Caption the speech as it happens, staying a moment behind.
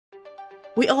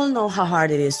We all know how hard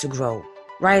it is to grow,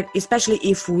 right? Especially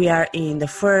if we are in the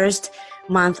first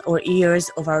month or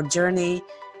years of our journey,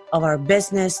 of our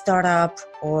business startup,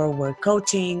 or we're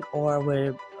coaching, or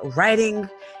we're writing,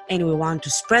 and we want to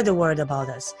spread the word about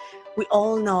us. We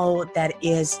all know that it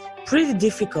is pretty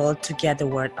difficult to get the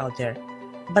word out there.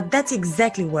 But that's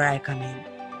exactly where I come in.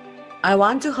 I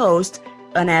want to host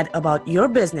an ad about your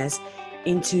business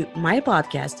into my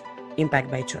podcast, Impact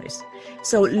by Choice.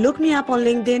 So look me up on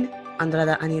LinkedIn,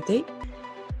 Andrada Anite.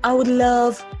 I would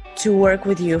love to work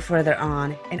with you further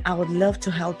on, and I would love to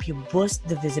help you boost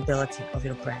the visibility of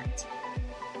your brand.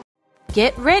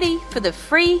 Get ready for the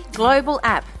free global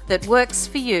app that works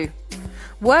for you.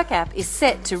 WorkApp is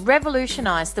set to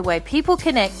revolutionize the way people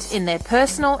connect in their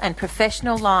personal and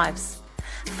professional lives.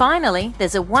 Finally,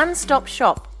 there's a one-stop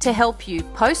shop to help you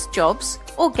post jobs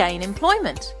or gain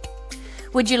employment.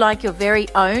 Would you like your very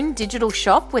own digital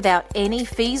shop without any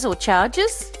fees or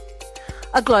charges?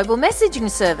 A global messaging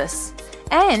service.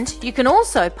 And you can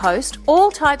also post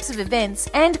all types of events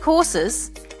and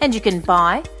courses, and you can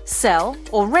buy, sell,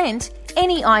 or rent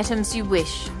any items you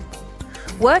wish.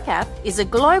 WorkApp is a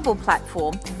global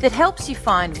platform that helps you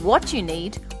find what you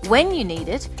need when you need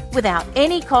it without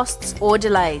any costs or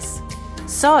delays.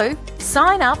 So,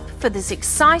 sign up for this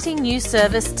exciting new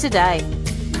service today.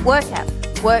 WorkApp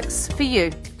works for you.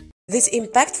 This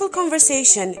impactful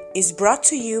conversation is brought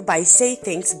to you by Say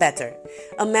Things Better,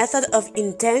 a method of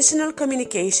intentional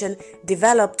communication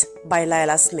developed by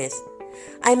Lila Smith.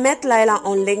 I met Lila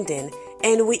on LinkedIn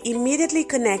and we immediately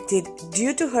connected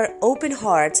due to her open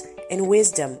heart and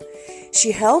wisdom.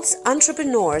 She helps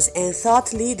entrepreneurs and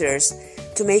thought leaders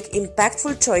to make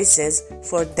impactful choices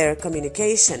for their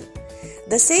communication.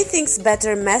 The Say Things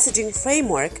Better messaging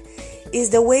framework is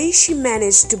the way she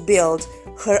managed to build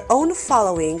her own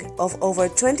following of over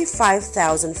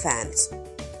 25,000 fans.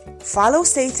 Follow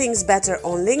Say Things Better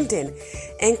on LinkedIn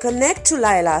and connect to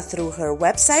Lila through her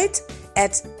website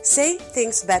at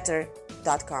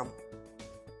saythingsbetter.com.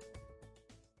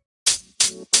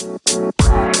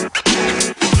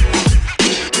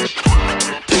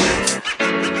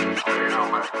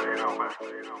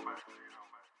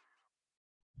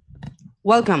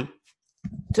 Welcome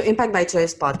to Impact by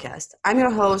Choice podcast. I'm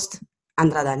your host,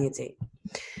 Andrada Anite.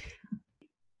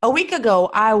 A week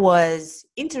ago, I was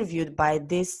interviewed by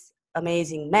this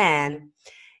amazing man.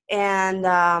 And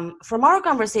from our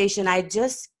conversation, I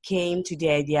just came to the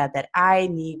idea that I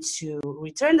need to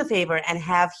return the favor and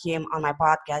have him on my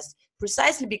podcast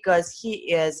precisely because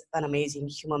he is an amazing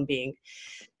human being.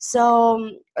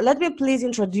 So let me please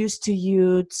introduce to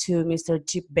you to Mr.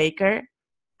 Chip Baker.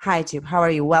 Hi, Chip. How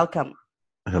are you? Welcome.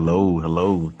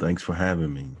 Hello. Thanks for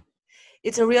having me.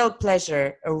 It's a real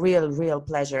pleasure, a real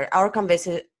pleasure. Our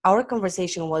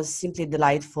conversation was simply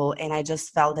delightful, and I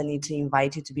just felt the need to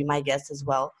invite you to be my guest as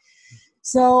well.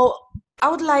 So I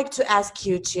would like to ask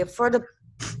you, Chip, for the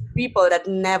people that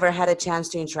never had a chance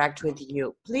to interact with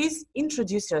you, please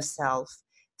introduce yourself.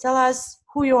 Tell us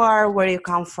who you are, where you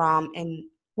come from, and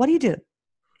what do you do?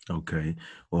 Okay.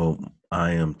 Well,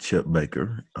 I am Chip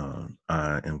Baker.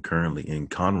 I am currently in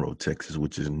Conroe, Texas,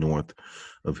 which is north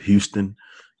of Houston,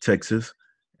 Texas.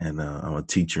 And I'm a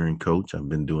teacher and coach. I've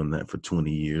been doing that for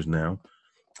 20 years now.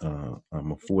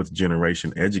 I'm a fourth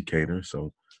generation educator.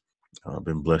 So I've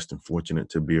been blessed and fortunate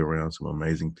to be around some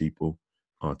amazing people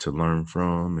to learn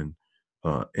from and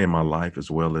in my life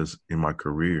as well as in my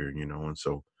career, and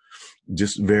so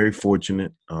just very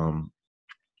fortunate.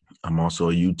 I'm also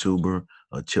a YouTuber,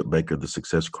 Chip Baker, The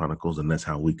Success Chronicles, and that's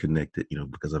how we connected,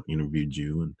 because I've interviewed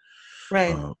you. And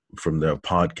Right. From the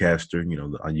podcaster,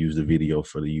 I use the video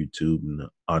for the YouTube and the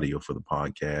audio for the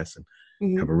podcast and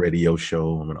have a radio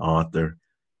show. I'm an author.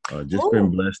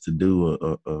 Been blessed to do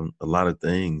a lot of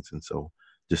things. And so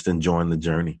just enjoying the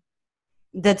journey.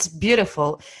 That's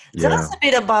beautiful. Tell us a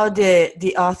bit about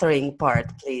the authoring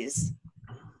part, please.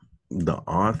 The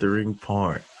authoring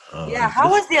part. How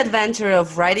was the adventure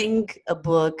of writing a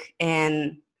book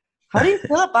and how do you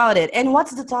feel about it? And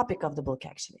what's the topic of the book,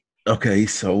 actually? Okay,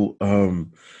 so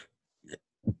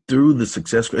through the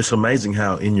success, it's amazing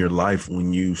how in your life,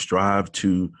 when you strive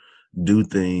to do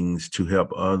things to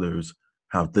help others,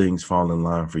 how things fall in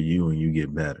line for you and you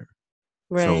get better.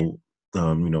 Right. So,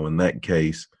 in that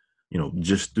case,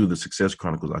 just through the Success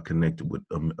Chronicles, I connected with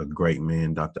a great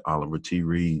man, Dr. Oliver T.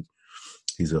 Reed.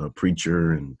 He's a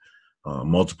preacher and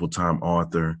multiple time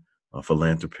author, a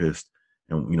philanthropist.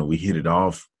 And, we hit it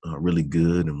off really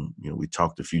good. And, we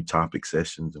talked a few topic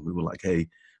sessions and we were like, hey,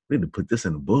 we need to put this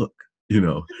in a book,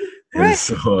 And Right.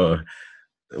 so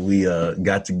we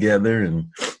got together and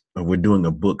we're doing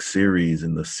a book series.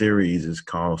 And the series is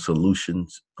called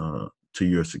Solutions to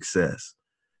Your Success.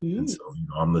 And so,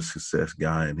 I'm the success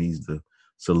guy and he's the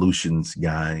solutions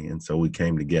guy. And so we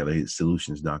came together. He's a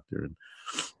solutions doctor. And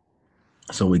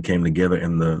so we came together,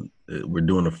 and we're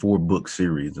doing a 4-book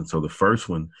series. And so the first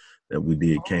one that we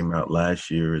did came out last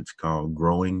year. It's called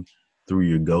Growing Through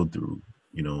Your Go Through,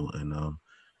 and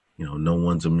no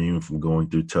one's immune from going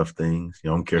through tough things. I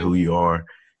don't care who you are.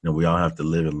 We all have to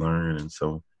live and learn. And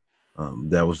so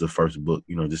that was the first book,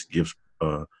 just gives,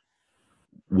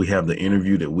 we have the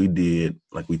interview that we did,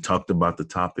 like we talked about the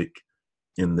topic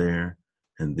in there.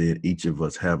 And then each of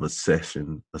us have a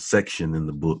section in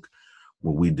the book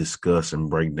where we discuss and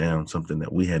break down something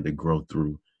that we had to grow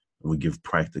through. And we give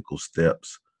practical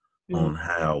steps on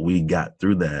how we got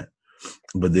through that.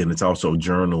 But then it's also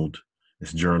journaled.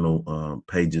 It's journal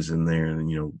pages in there,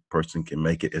 and person can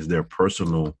make it as their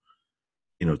personal,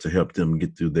 to help them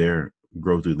get through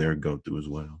grow through their go through as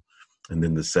well. And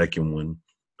then the second one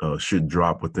should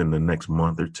drop within the next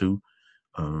month or two,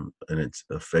 and it's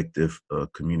effective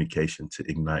communication to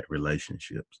ignite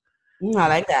relationships. I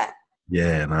like that.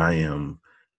 Yeah, and I am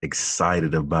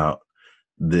excited about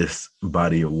this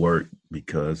body of work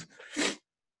because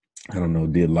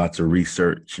did lots of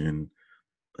research, and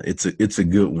it's a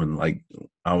good one. Like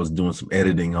I was doing some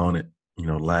editing on it,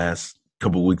 last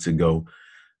couple of weeks ago,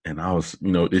 and I was,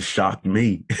 it shocked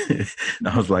me.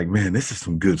 I was like, man, this is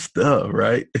some good stuff,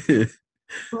 right?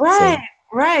 Right.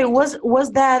 Right.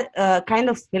 Was that kind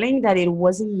of feeling that it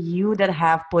wasn't you that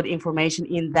have put information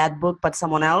in that book, but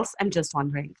someone else? I'm just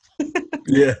wondering.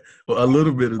 Yeah, well, a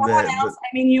little bit of someone that. Else,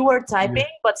 you were typing,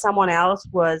 but someone else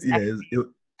was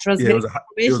transmitting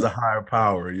it was a higher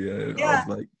power. Yeah, I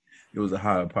was like, it was a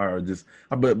higher power.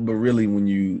 But really, when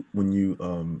you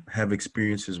have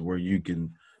experiences where you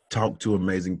can talk to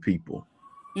amazing people,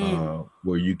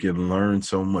 where you can learn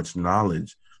so much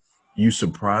knowledge, you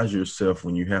surprise yourself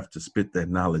when you have to spit that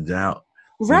knowledge out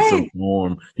in some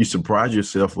form. You surprise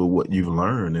yourself with what you've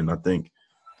learned. And I think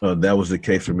that was the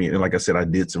case for me. And like I said, I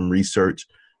did some research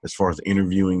as far as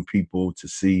interviewing people to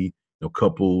see,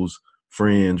 couples,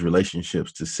 friends,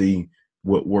 relationships, to see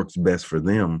what works best for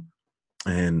them.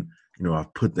 And,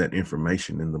 I've put that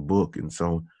information in the book. And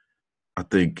so I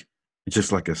think,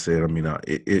 just like I said,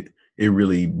 it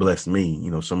really blessed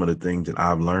me. Some of the things that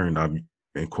I've learned, I've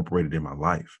incorporated in my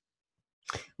life.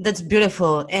 That's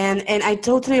beautiful. And I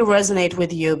totally resonate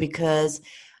with you because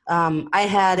I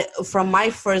had, from my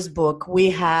first book,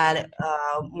 we had,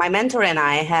 my mentor and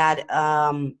I had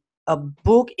a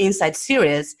book inside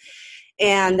series.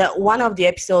 And one of the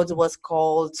episodes was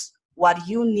called What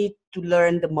You Need to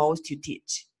Learn the Most You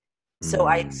Teach. So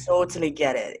I totally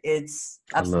get it. It's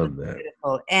absolutely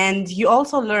beautiful. And you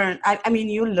also learn,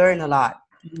 you learn a lot.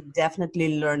 You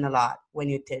definitely learn a lot when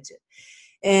you teach it.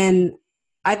 And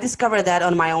I discovered that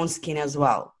on my own skin as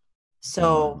well.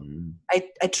 So I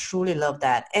truly love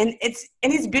that. And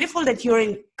it's beautiful that you're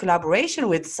in collaboration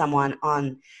with someone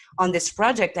on this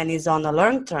project and is on the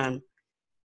long term.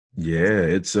 Yeah,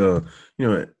 it's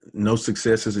no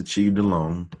success is achieved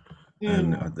alone.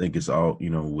 And I think it's all,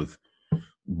 with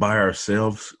by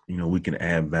ourselves, we can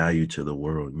add value to the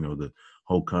world. The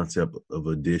whole concept of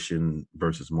addition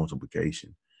versus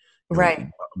multiplication. Right.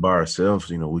 By ourselves,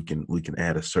 we can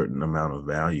add a certain amount of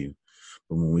value,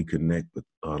 but when we connect with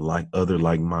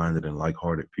like-minded and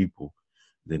like-hearted people,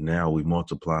 then now we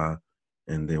multiply,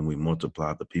 and then we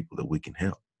multiply the people that we can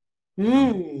help.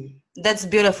 That's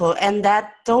beautiful, and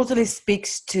that totally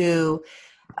speaks to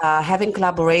having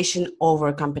collaboration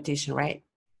over competition, right?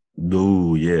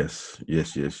 Oh, yes.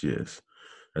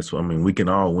 That's what we can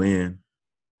all win.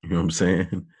 You know what I'm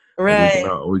saying? Right.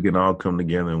 We can all come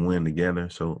together and win together.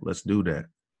 So let's do that.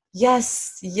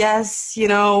 Yes.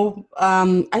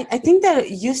 I think there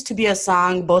used to be a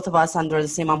song, Both of Us Under the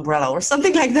Same Umbrella, or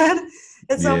something like that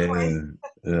at some point.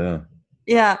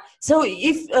 Yeah. So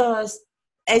if,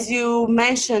 as you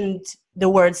mentioned the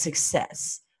word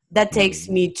success, that takes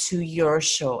me to your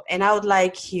show. And I would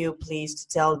like you, please, to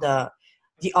tell the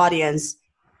audience,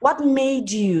 what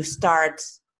made you start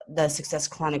the Success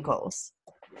Chronicles?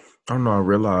 I don't know. I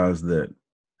realized that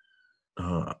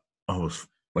I was,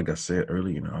 like I said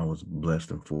earlier, I was blessed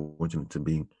and fortunate to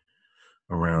be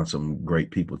around some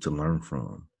great people to learn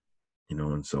from,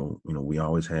 and so, we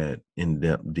always had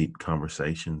in-depth, deep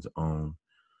conversations on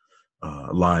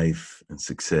life and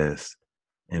success,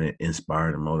 and it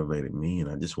inspired and motivated me. And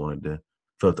I just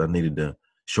felt I needed to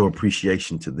show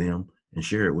appreciation to them and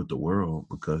share it with the world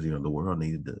because, the world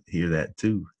needed to hear that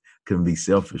too. Couldn't be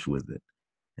selfish with it.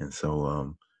 And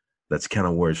so that's kind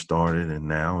of where it started. And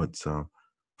now it's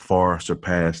far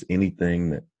surpassed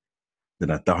anything that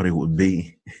I thought it would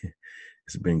be.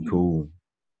 It's been cool.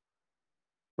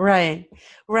 Right,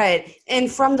 right.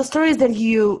 And from the stories that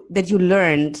you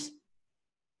learned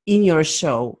in your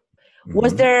show,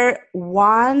 was Hmm. there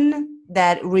one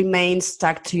that remained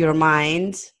stuck to your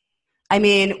mind? I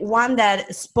mean, one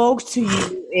that spoke to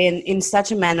you in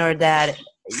such a manner that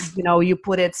you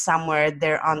put it somewhere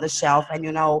there on the shelf, and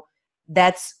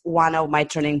that's one of my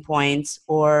turning points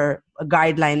or a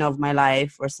guideline of my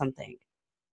life or something.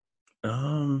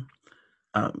 Um,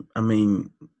 I mean,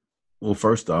 well,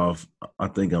 first off, I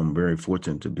think I'm very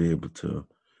fortunate to be able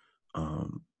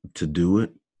um, to do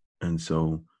it, and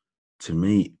so to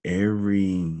me,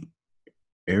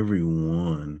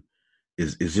 everyone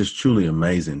is just truly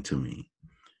amazing to me.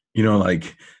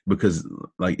 Like because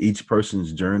like each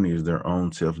person's journey is their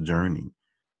own self journey, and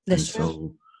That's true.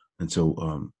 so and so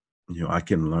I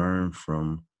can learn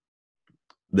from,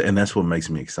 and that's what makes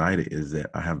me excited is that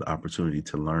I have the opportunity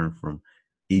to learn from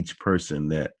each person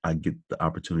that I get the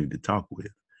opportunity to talk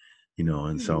with. And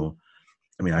Hmm. so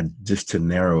I mean, I just to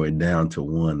narrow it down to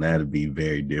one, that'd be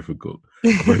very difficult.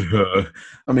 But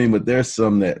I mean, but there's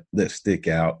some that stick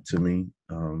out to me.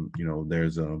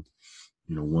 There's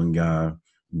one guy,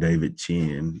 David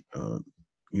Chin.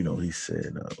 He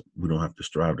said we don't have to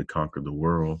strive to conquer the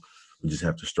world. We just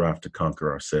have to strive to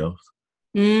conquer ourselves.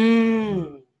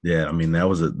 Mm. Yeah, I mean that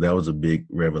was a big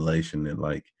revelation that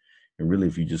like, and really,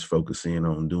 if you just focus in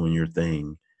on doing your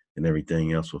thing, and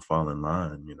everything else will fall in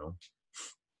line.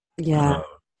 Yeah. Uh,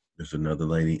 there's another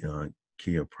lady,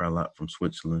 Kia Pralat from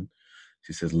Switzerland.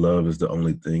 She says, "Love is the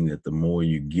only thing that the more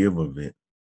you give of it,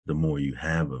 the more you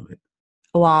have of it."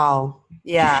 Wow.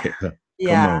 Yeah. Yeah, come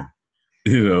Yeah. on,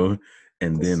 you know.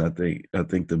 And then I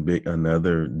think the big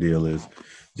another deal is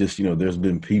just there's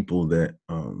been people that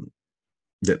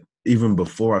even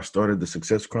before I started the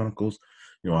Success Chronicles,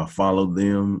 I followed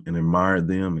them and admired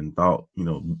them and thought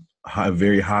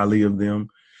very highly of them,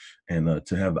 and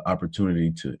to have the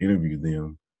opportunity to interview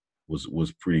them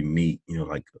was pretty neat.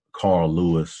 Like Carl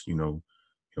Lewis,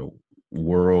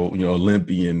 world,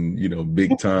 Olympian,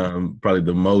 big time, probably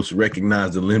the most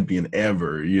recognized Olympian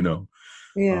ever.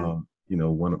 Yeah.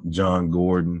 One of John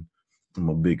Gordon. I'm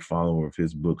a big follower of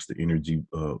his books, The Energy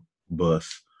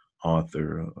Bus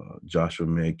author, Joshua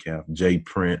Metcalf, Jay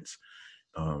Prince,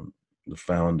 um, the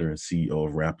founder and CEO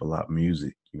of Rap A Lot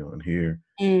Music. And here,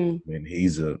 Mm. I mean,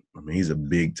 he's a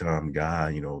big time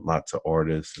guy. Lots of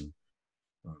artists, and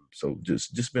so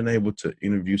just been able to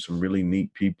interview some really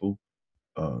neat people.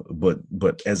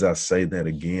 But as I say that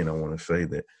again, I want to say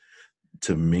that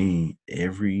to me,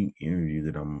 every interview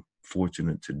that I'm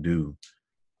fortunate to do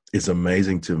is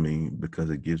amazing to me because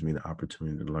it gives me the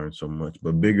opportunity to learn so much.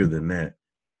 But bigger than that,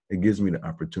 it gives me the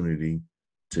opportunity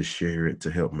to share it to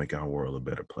help make our world a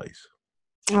better place.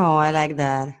 Oh, I like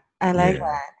that. I like Yeah.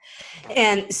 that.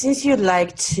 And since you'd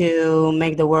like to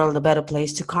make the world a better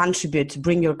place, to contribute, to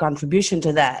bring your contribution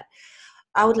to that,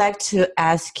 I would like to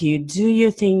ask you, do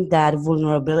you think that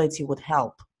vulnerability would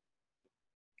help?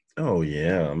 Oh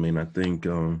yeah. I mean, I think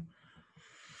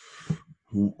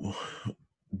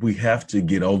we have to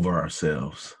get over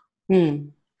ourselves Hmm.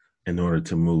 in order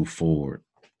to move forward.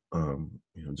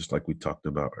 Just like we talked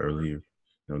about earlier,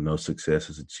 no success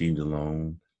is achieved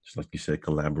alone. Just like you said,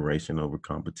 collaboration over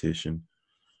competition.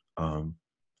 Um,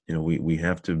 we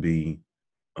have to be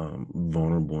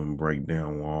vulnerable and break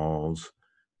down walls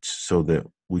so that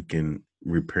we can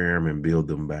repair them and build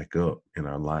them back up in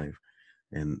our life.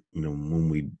 And when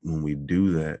we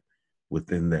do that,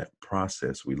 within that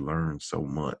process, we learn so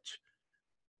much.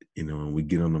 And we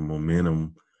get on the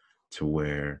momentum to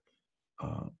where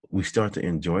we start to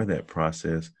enjoy that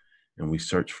process, and we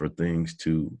search for things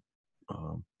to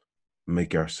um,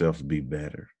 make ourselves be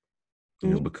better.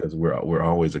 Because we're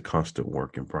always a constant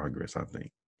work in progress, I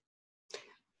think.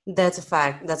 That's a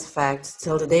fact. That's a fact.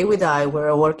 Till the day we die, we're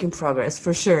a work in progress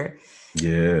for sure.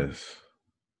 Yes.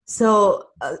 So,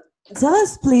 tell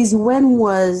us, please, when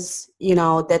was,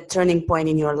 that turning point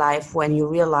in your life when you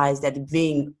realized that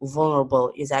being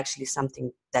vulnerable is actually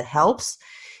something that helps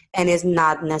and is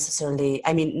not necessarily,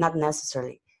 I mean, not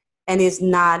necessarily, and is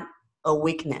not a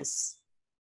weakness,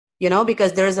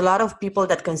 because there's a lot of people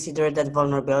that consider that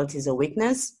vulnerability is a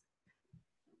weakness,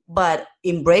 but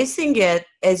embracing it,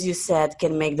 as you said,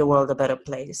 can make the world a better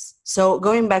place. So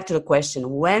going back to the question,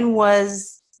 when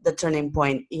was the turning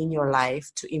point in your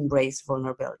life to embrace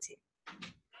vulnerability?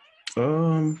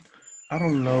 Um, I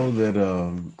don't know that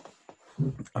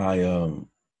I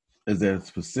is there a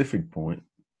specific point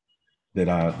that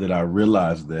I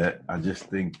realized that. I just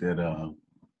think that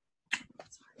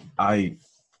I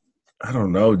I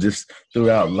don't know, just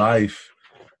throughout life,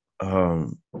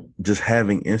 um, just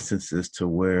having instances to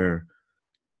where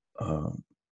um,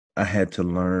 I had to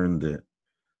learn that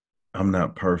I'm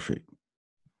not perfect,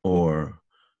 or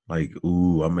like,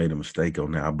 ooh, I made a mistake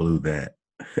on that. I blew that,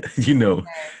 you know.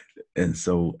 And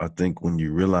so I think when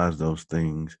you realize those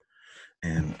things,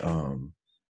 and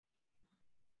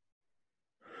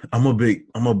I'm a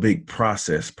big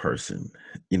process person.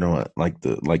 I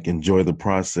like enjoy the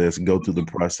process, go through the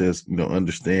process,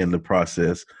 understand the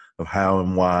process of how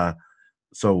and why.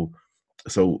 So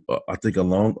I think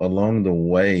along the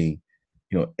way,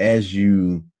 as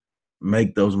you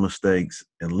make those mistakes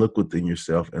and look within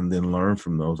yourself and then learn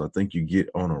from those, I think you get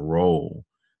on a roll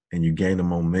and you gain a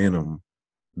momentum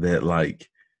that, like,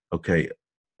 okay,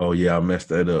 oh yeah, I messed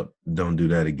that up. Don't do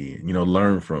that again.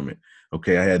 Learn from it.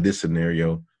 Okay, I had this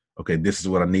scenario. Okay, this is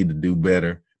what I need to do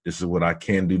better. This is what I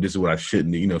can do. This is what I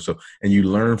shouldn't do. So, and you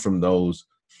learn from those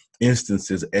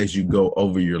instances as you go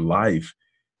over your life,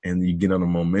 and you get on a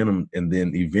momentum, and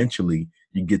then eventually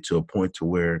you get to a point to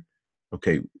where,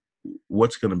 okay,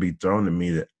 what's going to be thrown at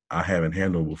me that I haven't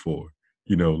handled before?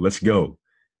 Let's go.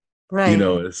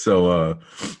 Right. So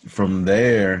from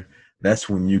there, that's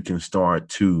when you can start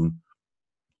to,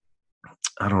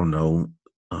 I don't know,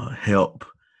 help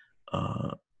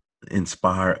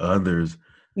inspire others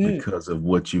because of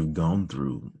what you've gone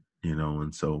through,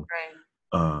 and so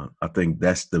I think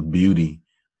that's the beauty,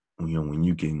 when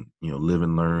you can, live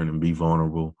and learn and be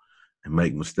vulnerable and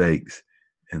make mistakes,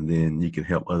 and then you can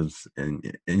help others, and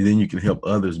then you can help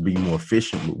others be more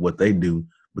efficient with what they do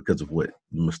because of what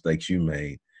mistakes you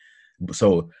made.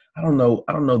 So I don't know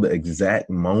the exact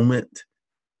moment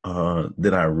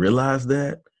that I realized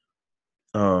that,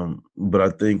 but I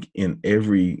think in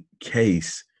every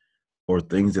case or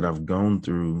things that I've gone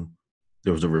through,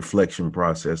 there was a reflection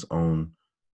process on,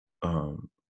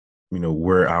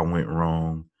 where I went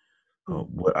wrong,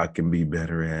 what I can be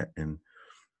better at. And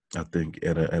I think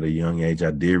at a young age,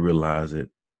 I did realize it.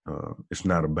 It's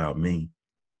not about me.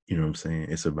 You know what I'm saying?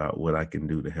 It's about what I can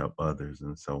do to help others.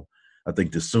 And so I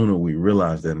think the sooner we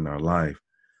realize that in our life,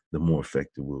 the more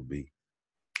effective we'll be.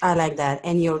 I like that.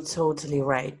 And you're totally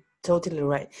right. Totally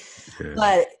right. Yeah.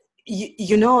 But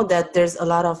you know that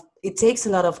it takes a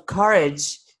lot of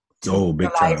courage to big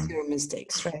realize time. your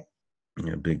mistakes, right?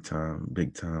 Yeah, big time.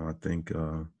 Big time. I think,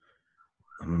 I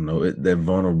don't know, that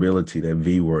vulnerability, that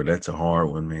V word, that's a hard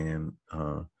one, man.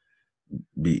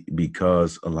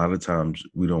 Because a lot of times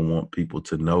we don't want people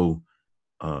to know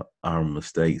our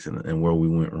mistakes and where we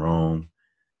went wrong,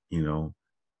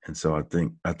 And so I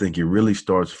think it really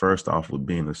starts first off with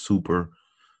being a super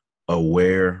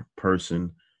aware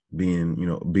person,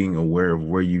 being aware of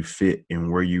where you fit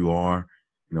and where you are,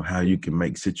 how you can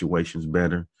make situations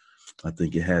better. I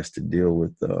think it has to deal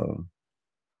with,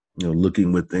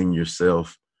 looking within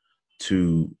yourself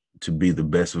to be the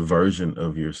best version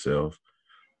of yourself.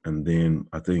 And then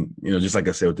I think, just like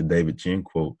I said with the David Chin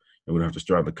quote, we don't have to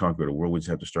strive to conquer the world. We just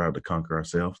have to strive to conquer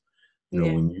ourselves.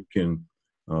 When you can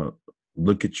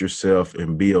look at yourself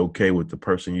and be okay with the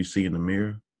person you see in the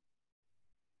mirror,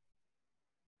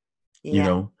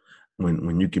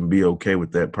 when you can be okay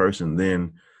with that person,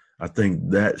 then I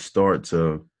think that starts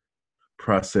a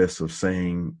process of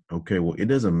saying, okay, well, it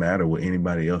doesn't matter what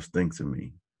anybody else thinks of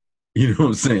me. You know what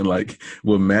I'm saying? Like,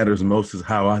 what matters most is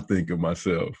how I think of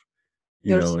myself.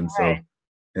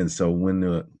 And so when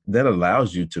that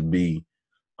allows you to be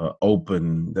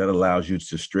open, that allows you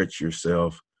to stretch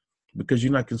yourself, because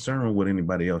you're not concerned with what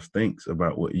anybody else thinks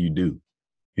about what you do.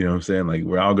 You know what I'm saying? Like,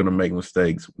 we're all going to make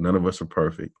mistakes. None of us are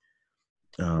perfect.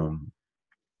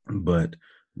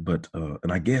 But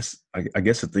and I guess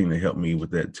the thing that helped me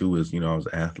with that too is, I was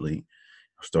an athlete.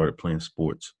 I started playing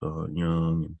sports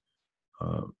young,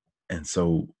 and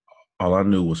so all I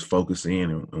knew was focus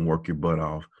in and work your butt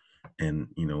off. And,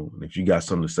 if you got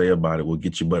something to say about it, well,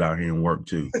 get your butt out here and work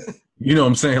too. You know what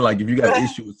I'm saying? Like, if you got an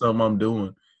issue with something I'm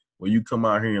doing, well, you come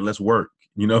out here and let's work,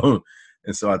 And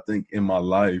so I think in my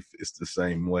life, it's the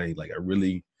same way. Like,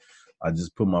 I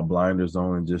just put my blinders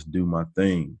on and just do my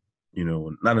thing,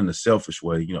 not in a selfish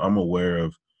way. I'm aware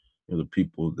of the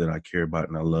people that I care about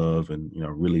and I love, and,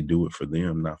 really do it for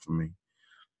them, not for me.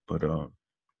 But,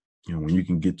 when you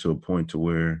can get to a point to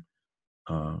where,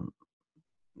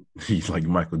 he's like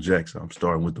Michael Jackson, I'm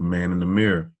starting with the man in the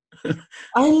mirror.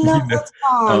 I love that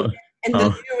song. And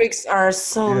the lyrics are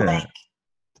so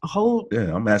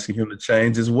I'm asking him to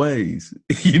change his ways,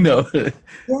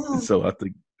 So I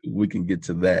think we can get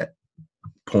to that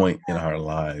point in our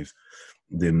lives.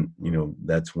 Then,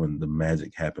 that's when the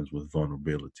magic happens with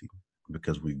vulnerability,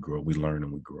 because we grow, we learn,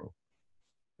 and we grow.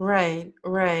 Right.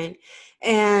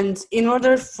 And in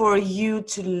order for you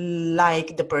to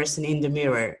like the person in the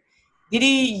mirror, Did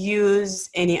he use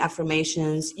any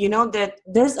affirmations? You know that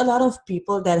there's a lot of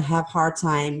people that have hard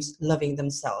times loving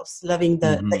themselves, loving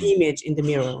the Hmm. image in the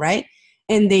mirror, right?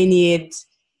 And they need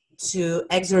to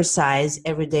exercise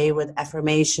every day with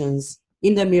affirmations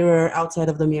in the mirror, outside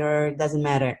of the mirror, doesn't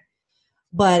matter.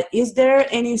 But is there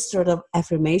any sort of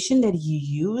affirmation that you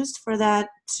used for that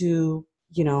to,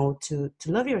 to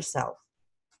love yourself?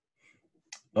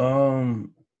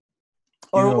 Um,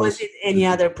 you Or know, was it any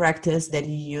other practice that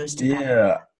you used to kind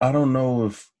yeah, I don't know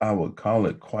if I would call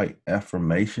it quite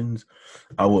affirmations.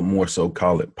 I would more so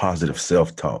call it positive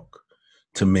self-talk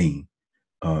to me.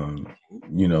 Um,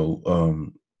 you know,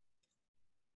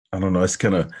 I don't know.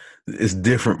 It's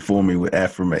different for me with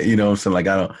affirmation. You know what I'm saying? Like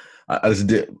I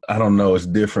don't know. It's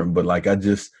different, but like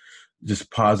just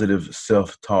positive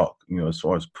self-talk, as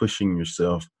far as pushing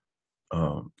yourself,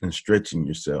 and stretching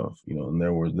yourself,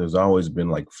 and there's always been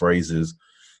like phrases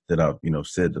that I've,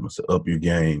 said to myself, up your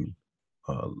game,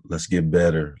 let's get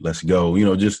better, let's go,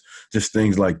 just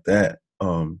things like that.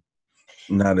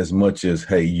 Not as much as,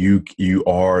 hey, you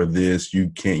are this, you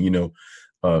can't,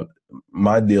 uh,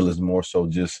 my deal is more so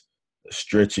just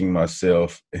stretching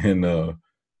myself and,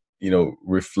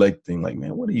 reflecting like,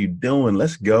 man, what are you doing?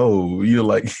 Let's go.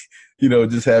 Like,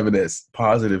 just having that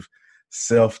positive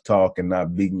self-talk and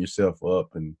not beating yourself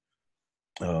up. And,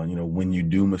 when you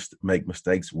do make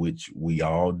mistakes, which we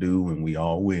all do and we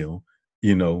all will,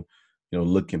 you know,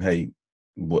 looking, hey,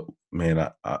 what,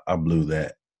 man, I blew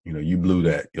that. You blew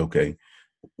that. Okay.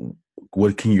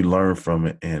 What can you learn from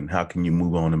it, and how can you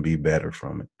move on and be better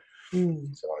from it?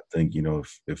 of? So I think,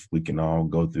 if we can all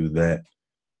go through that,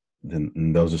 then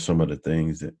those are some of the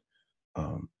things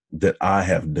that I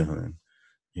have done.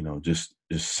 Just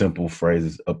simple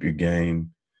phrases: up your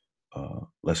game,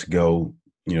 let's go.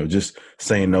 Just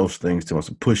saying those things to us.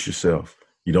 Push yourself.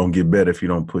 You don't get better if you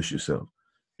don't push yourself.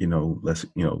 Let's.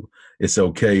 It's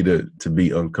okay to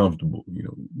be uncomfortable.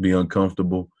 Be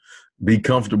uncomfortable. Be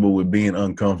comfortable with being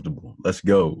uncomfortable. Let's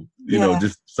go. Yeah.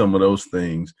 Just some of those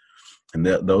things, and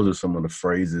those are some of the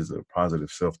phrases of positive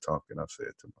self-talk that I've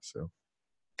said to myself.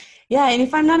 Yeah, and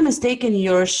if I'm not mistaken,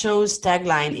 your show's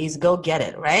tagline is "Go get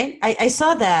it," right? I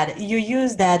saw that you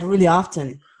use that really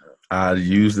often. I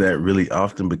use that really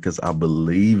often because I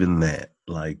believe in that.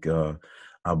 Like,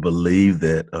 I believe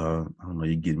that, I don't know,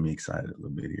 you're getting me excited a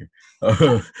little bit here.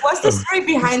 What's the story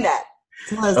behind that?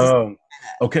 Tell us this. um,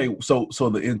 okay, so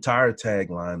the entire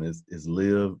tagline is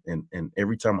live, and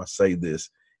every time I say this,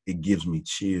 it gives me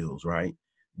chills, right?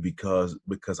 Because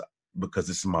this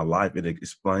is my life. It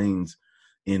explains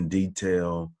in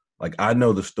detail. Like, I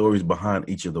know the stories behind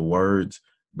each of the words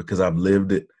because I've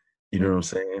lived it. You know what I'm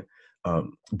saying?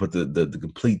 But the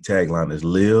complete tagline is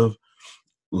live,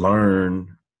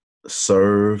 learn,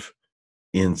 serve,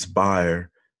 inspire,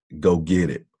 go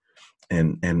get it.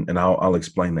 And I'll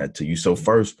explain that to you. So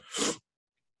first,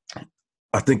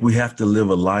 I think we have to live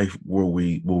a life where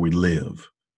we live.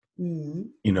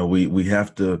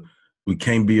 Mm-hmm. We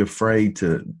can't be afraid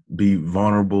to be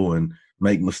vulnerable and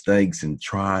make mistakes and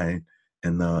try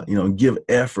and give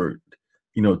effort,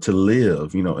 to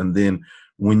live, and then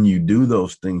when you do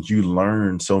those things, you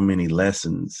learn so many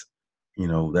lessons.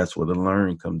 That's where the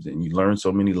learning comes in. You learn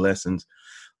so many lessons,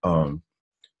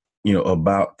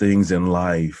 about things in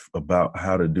life, about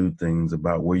how to do things,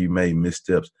 about where you made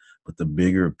missteps. But the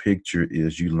bigger picture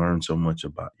is you learn so much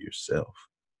about yourself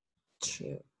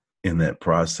True. in that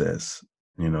process.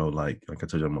 Like I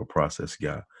told you, I'm a process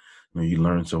guy. You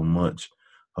learn so much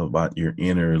about your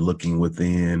inner, looking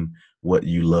within, what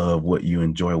you love, what you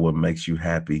enjoy, what makes you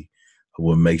happy,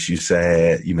 what makes you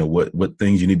sad, what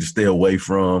things you need to stay away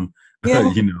from. Yeah.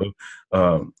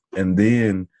 And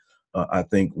then I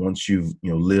think once you've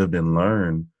lived and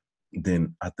learned,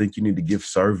 then I think you need to give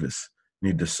service. You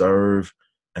need to serve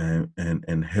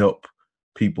and help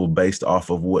people based off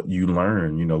of what you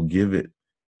learn. Give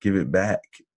it back.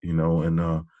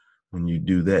 And when you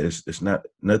do that, it's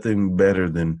nothing better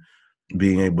than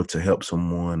being able to help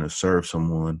someone or serve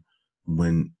someone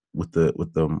when with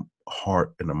the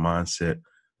heart and the mindset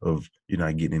of you're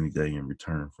not getting anything in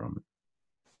return from it.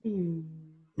 Mm.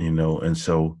 And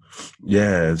so,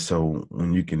 yeah, so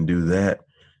when you can do that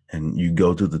and you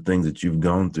go through the things that you've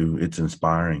gone through, it's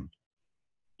inspiring.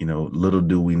 Little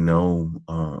do we know,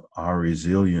 our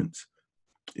resilience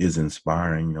is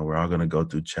inspiring. We're all going to go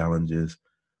through challenges.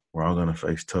 We're all going to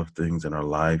face tough things in our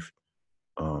life.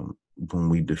 When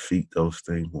we defeat those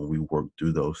things, when we work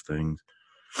through those things,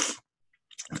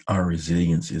 our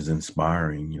resilience is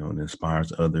inspiring, and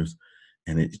inspires others.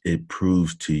 And it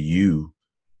proves to you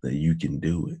that you can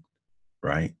do it,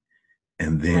 right?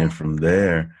 And then from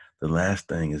there, the last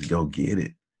thing is go get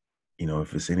it.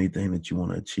 if it's anything that you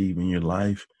want to achieve in your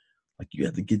life, like you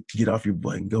have to get off your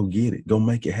butt and go get it, go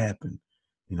make it happen.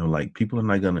 Like people are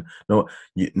not gonna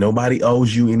nobody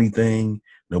owes you anything.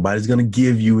 Nobody's gonna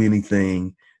give you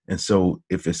anything. And so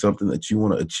if it's something that you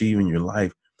want to achieve in your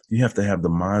life, you have to have the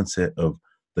mindset of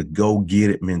the go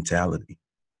get it mentality.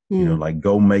 Like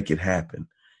go make it happen.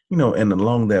 And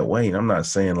along that way, and I'm not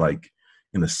saying like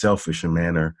in a selfish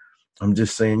manner, I'm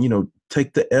just saying,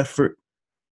 take the effort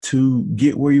to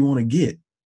get where you want to get.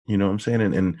 You know what I'm saying?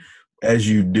 And as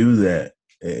you do that,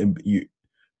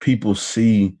 people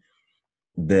see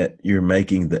that you're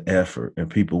making the effort, and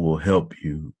people will help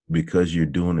you because you're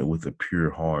doing it with a pure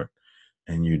heart,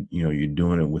 and you're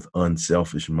doing it with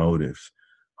unselfish motives.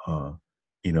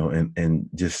 And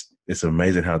just it's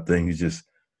amazing how things just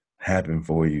happen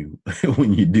for you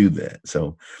when you do that.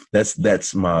 So that's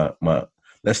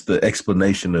the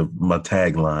explanation of my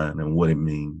tagline and what it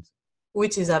means.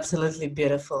 Which is absolutely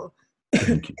beautiful.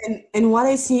 Thank you. And what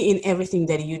I see in everything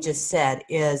that you just said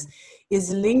is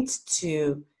linked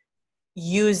to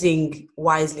using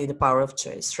wisely the power of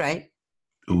choice, right?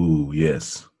 Ooh,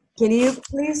 yes. Can you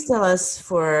please tell us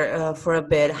for a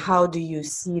bit, how do you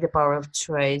see the power of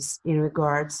choice in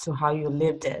regards to how you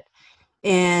lived it?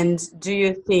 And do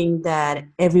you think that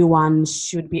everyone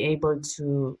should be able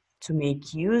to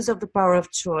make use of the power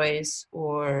of choice,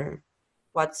 or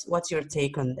what's your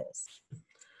take on this?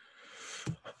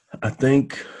 I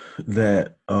think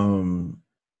that so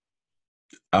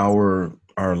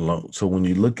when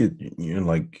you look at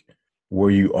like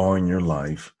where you are in your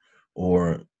life,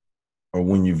 or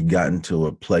when you've gotten to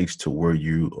a place to where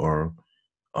you are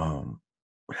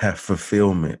have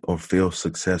fulfillment or feel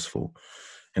successful,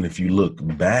 and if you look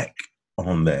back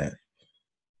on that,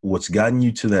 what's gotten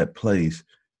you to that place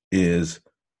is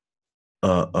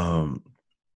a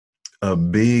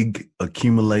big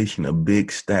accumulation, a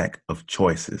big stack of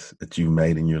choices that you've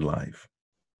made in your life,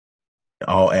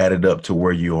 all added up to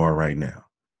where you are right now.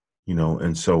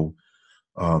 And so,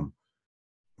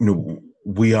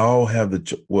 we all have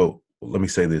well, let me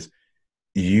say this: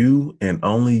 you and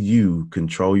only you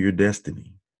control your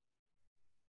destiny.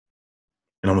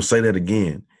 And I'm going to say that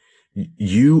again.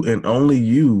 You and only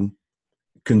you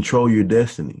control your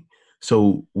destiny.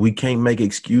 So we can't make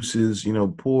excuses,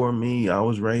 poor me, I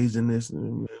was raised in this.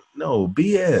 No,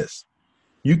 BS.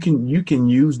 You can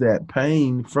use that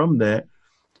pain from that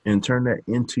and turn that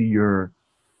into your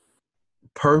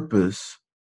purpose,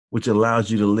 which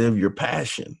allows you to live your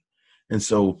passion. And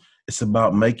so it's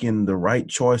about making the right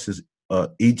choices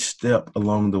each step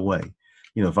along the way.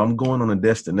 If I'm going on a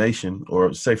destination,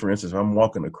 or say, for instance, if I'm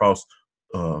walking across,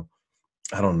 a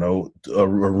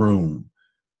room,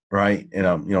 right? And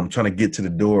I'm trying to get to the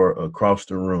door across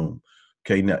the room.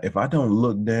 Okay. Now, if I don't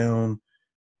look down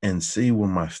and see where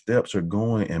my steps are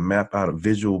going and map out a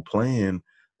visual plan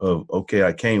of, okay,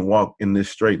 I can't walk in this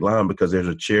straight line because there's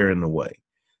a chair in the way.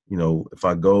 If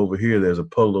I go over here, there's a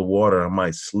puddle of water, I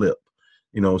might slip,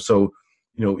 so,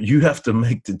 you have to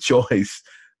make the choice,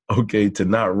 okay, to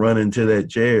not run into that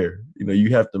chair.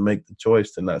 You have to make the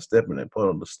choice to not step in that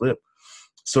puddle to slip,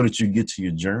 so that you get to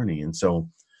your journey. And so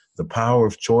the power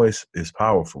of choice is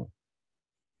powerful,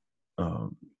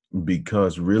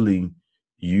 because really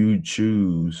you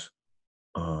choose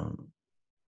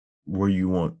where you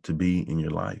want to be in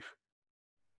your life.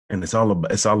 And it's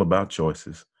all about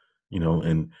choices,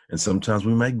 and sometimes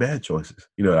we make bad choices.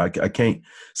 I can't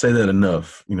say that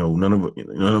enough. None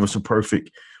of us are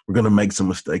perfect. We're going to make some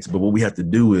mistakes, but what we have to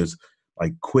do is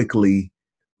like quickly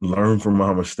learn from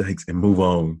our mistakes and move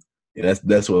on. And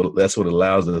that's what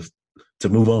allows us to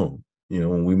move on.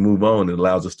 When we move on, it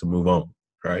allows us to move on.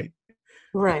 Right.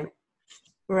 Right.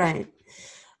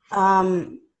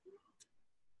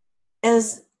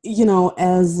 As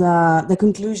the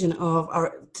conclusion of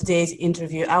our today's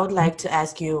interview, I would like to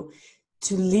ask you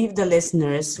to leave the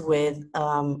listeners with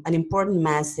an important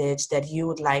message that you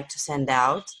would like to send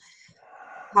out.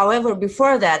 However,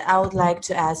 before that, I would like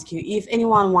to ask you, if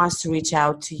anyone wants to reach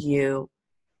out to you,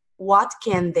 what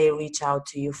can they reach out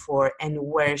to you for, and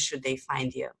where should they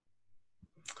find you?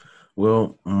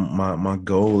 Well, my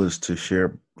goal is to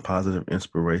share positive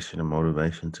inspiration and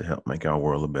motivation to help make our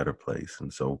world a better place.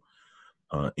 And so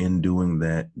in doing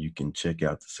that, you can check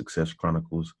out the Success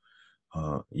Chronicles,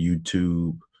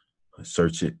 YouTube,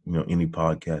 search it, any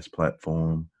podcast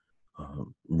platform.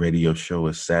 Radio show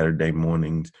is Saturday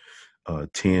mornings,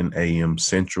 10 a.m.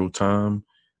 Central Time.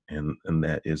 And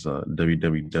that is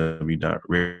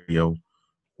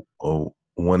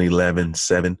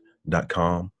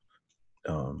www.radio1117.com.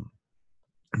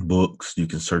 Books, you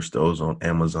can search those on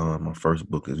Amazon. My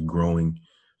first book is Growing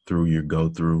Through Your Go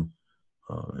Through,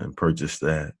 and purchase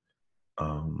that.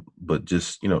 but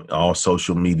just, all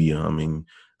social media. I mean,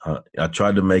 I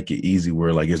tried to make it easy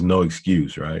where like it's no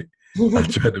excuse, right? I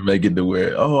tried to make it to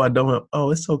where, I don't have,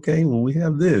 it's okay. Well, we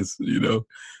have this,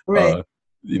 Right.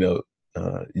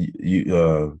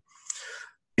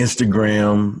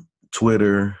 Instagram,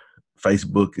 Twitter,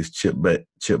 Facebook is Chip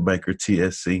Baker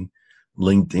TSC.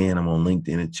 LinkedIn, I'm on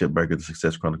LinkedIn at Chip Baker, The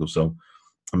Success Chronicle. So,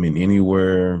 I mean,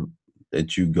 anywhere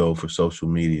that you go for social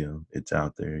media, it's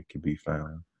out there. It can be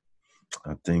found.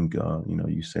 I think,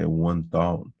 you said one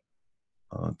thought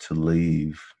to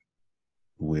leave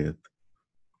with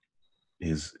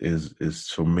is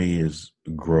for me is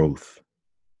growth.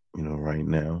 Right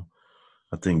now,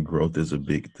 I think growth is a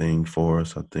big thing for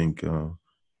us. I think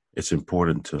it's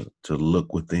important to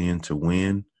look within to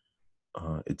win.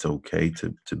 It's okay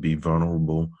to be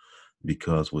vulnerable,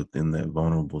 because within that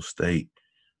vulnerable state,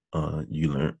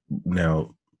 you learn.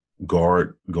 Now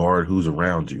guard who's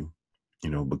around you,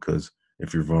 because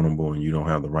if you're vulnerable and you don't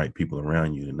have the right people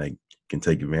around you, then they can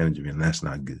take advantage of you, and that's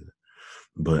not good.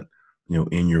 But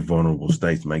in your vulnerable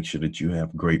states, make sure that you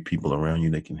have great people around you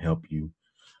that can help you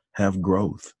have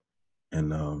growth.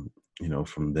 And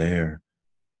from there,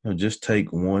 just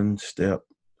take one step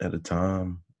at a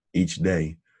time each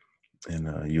day,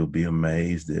 and you'll be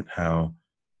amazed at how,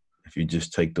 if you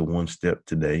just take the one step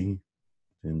today,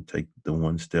 then take the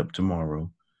one step tomorrow,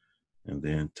 and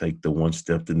then take the one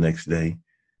step the next day,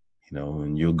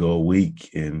 and you'll go a week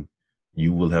and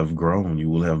you will have grown. You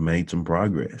will have made some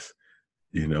progress,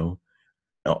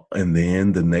 and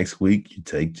then the next week you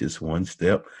take just one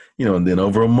step, and then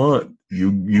over a month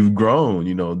you've grown,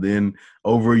 then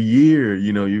over a year,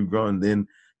 you've grown. Then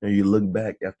you look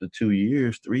back after 2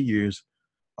 years, 3 years,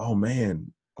 oh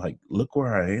man, like look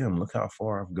where I am, look how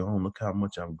far I've gone, look how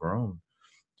much I've grown.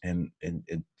 And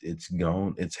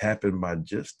it's happened by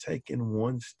just taking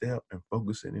one step and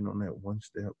focusing in on that one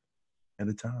step at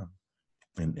a time,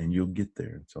 and you'll get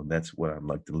there. So that's what I'd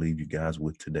like to leave you guys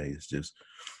with today, is just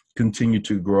continue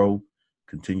to grow,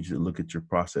 continue to look at your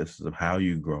processes of how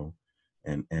you grow,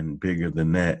 and bigger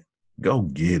than that, go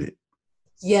get it.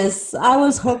 Yes, I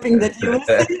was hoping that you would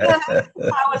say that.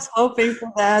 I was hoping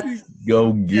for that.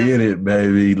 Go get it,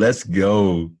 baby. Let's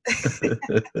go.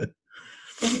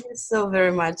 Thank you so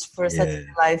very much for such a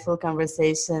delightful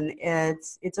conversation.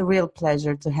 It's a real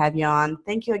pleasure to have you on.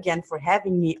 Thank you again for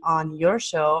having me on your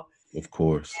show. Of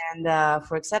course. And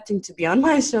for accepting to be on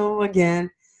my show again.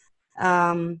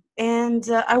 And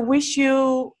I wish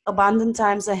you abundant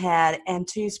times ahead, and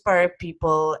to inspire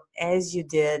people as you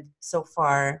did so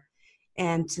far,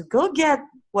 and to go get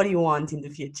what you want in the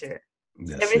future.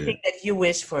 That's everything it. that you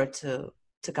wish for to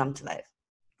come to life.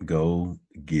 Go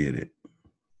get it.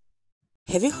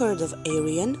 Have you heard of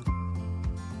Arian?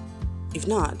 If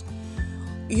not,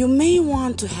 you may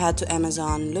want to head to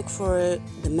Amazon, look for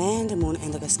The Man, the Moon,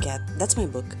 and the Casket. That's my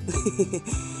book.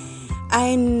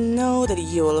 I know that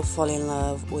you will fall in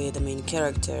love with the main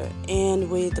character and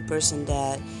with the person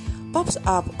that pops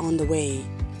up on the way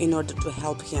in order to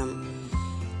help him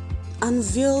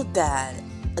unveil that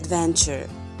adventure,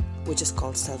 which is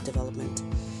called self-development.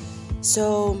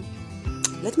 So,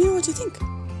 let me know what you think.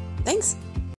 Thanks.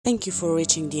 Thank you for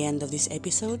reaching the end of this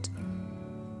episode.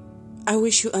 I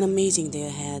wish you an amazing day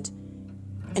ahead.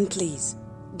 And please,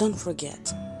 don't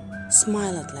forget,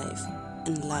 smile at life,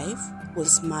 and life will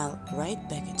smile right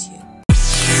back at you.